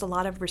that. And there's a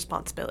lot of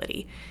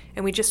responsibility.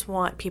 And we just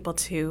want people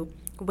to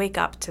wake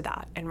up to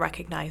that and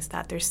recognize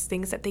that there's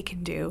things that they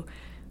can do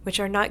which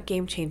are not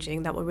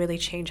game-changing that will really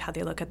change how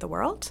they look at the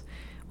world.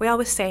 We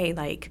always say,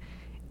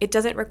 it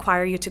doesn't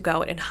require you to go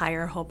out and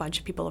hire a whole bunch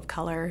of people of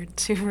color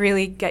to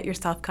really get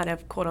yourself kind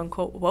of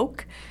quote-unquote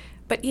woke.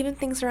 But even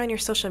things around your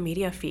social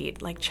media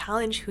feed,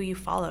 challenge who you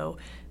follow.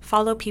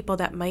 Follow people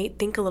that might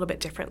think a little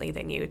bit differently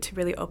than you to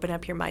really open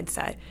up your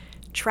mindset.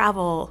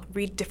 Travel,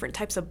 read different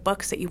types of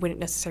books that you wouldn't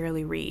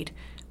necessarily read.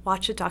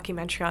 Watch a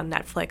documentary on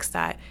Netflix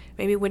that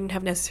maybe wouldn't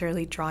have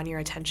necessarily drawn your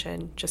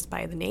attention just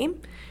by the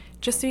name,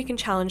 just so you can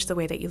challenge the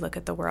way that you look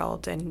at the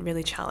world and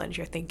really challenge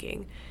your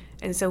thinking.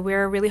 And so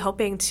we're really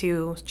hoping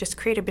to just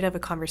create a bit of a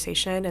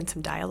conversation and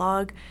some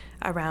dialogue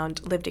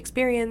around lived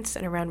experience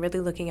and around really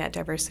looking at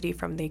diversity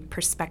from the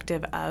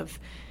perspective of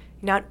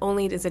not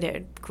only is it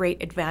a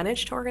great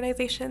advantage to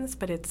organizations,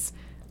 but it's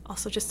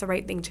also just the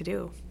right thing to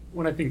do.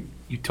 When I think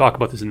you talk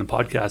about this in the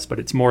podcast, but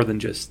it's more than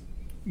just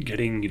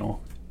getting,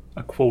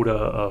 a quota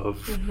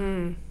of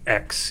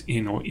X,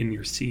 in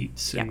your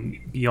seats. Yeah.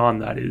 And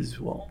beyond that is,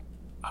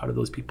 how do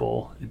those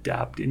people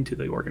adapt into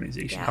the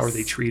organization? Yes. How are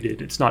they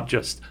treated? It's not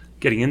just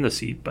getting in the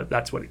seat, but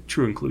that's what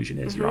true inclusion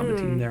is. You're on the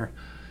team there.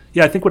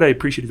 Yeah, I think what I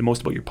appreciated the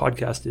most about your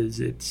podcast is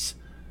it's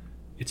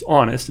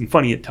honest and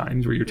funny at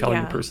times where you're telling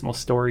your personal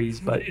stories,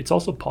 but it's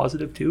also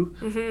positive too.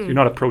 So you're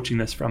not approaching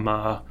this from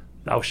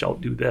thou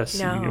shalt do this.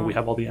 No. And, we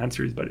have all the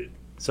answers, but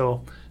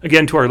so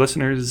again, to our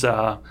listeners,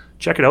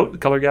 check it out. The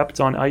Color Gap, it's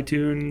on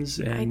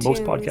iTunes and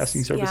most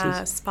podcasting services.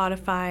 Yeah,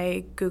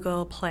 Spotify,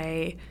 Google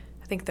Play.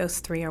 I think those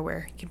three are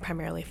where you can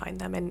primarily find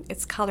them. And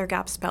it's Color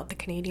Gap spelt the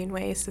Canadian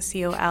way, so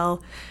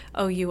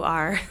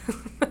COLOUR.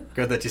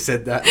 Good that you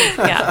said that.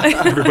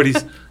 Yeah.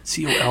 Everybody's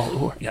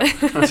COLOUR. Yeah.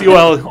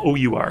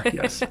 COLOUR,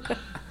 yes.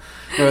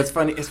 No, it's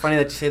funny. It's funny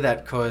that you say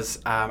that because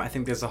I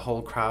think there's a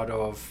whole crowd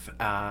of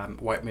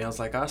white males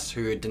like us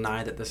who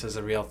deny that this is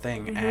a real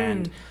thing.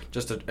 And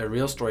just a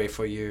real story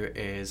for you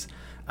is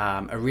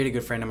a really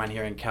good friend of mine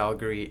here in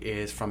Calgary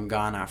is from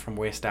Ghana, from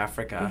West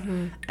Africa.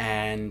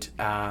 And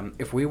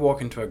if we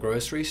walk into a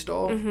grocery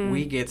store,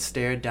 we get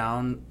stared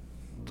down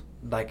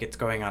like it's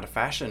going out of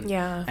fashion.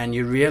 Yeah. And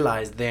you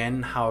realize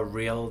then how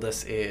real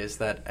this is,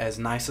 that as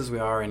nice as we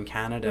are in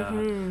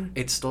Canada,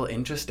 it's still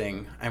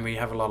interesting and we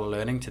have a lot of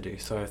learning to do.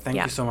 So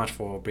thank you so much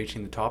for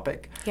breaching the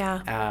topic.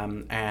 Yeah.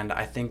 And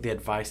I think the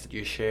advice that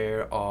you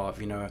share of,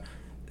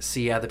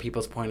 see other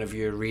people's point of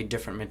view, read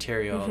different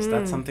materials,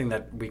 that's something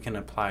that we can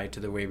apply to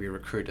the way we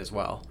recruit as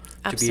well.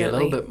 Absolutely. To be a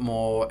little bit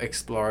more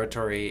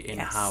exploratory in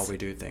how we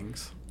do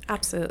things.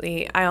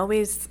 Absolutely. I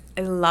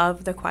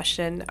love the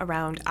question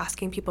around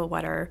asking people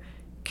what are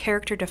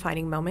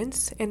character-defining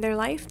moments in their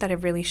life that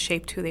have really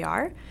shaped who they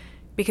are,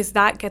 because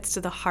that gets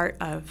to the heart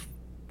of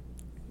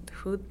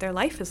who their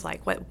life is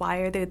like. Why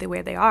are they the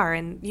way they are?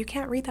 And you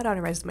can't read that on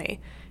a resume.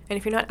 And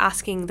if you're not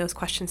asking those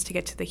questions to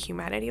get to the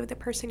humanity of the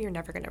person, you're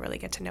never going to really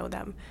get to know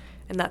them.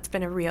 And that's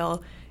been a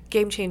real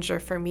game changer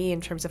for me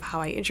in terms of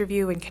how I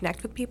interview and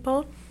connect with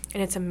people.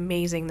 And it's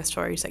amazing the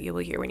stories that you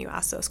will hear when you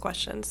ask those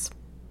questions.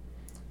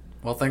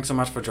 Well, thanks so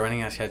much for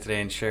joining us here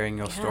today and sharing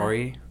your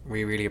story.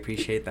 We really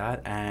appreciate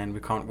that, and we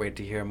can't wait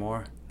to hear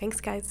more.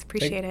 Thanks, guys.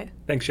 Appreciate it.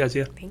 Thanks,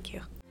 Shazia. Thank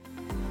you.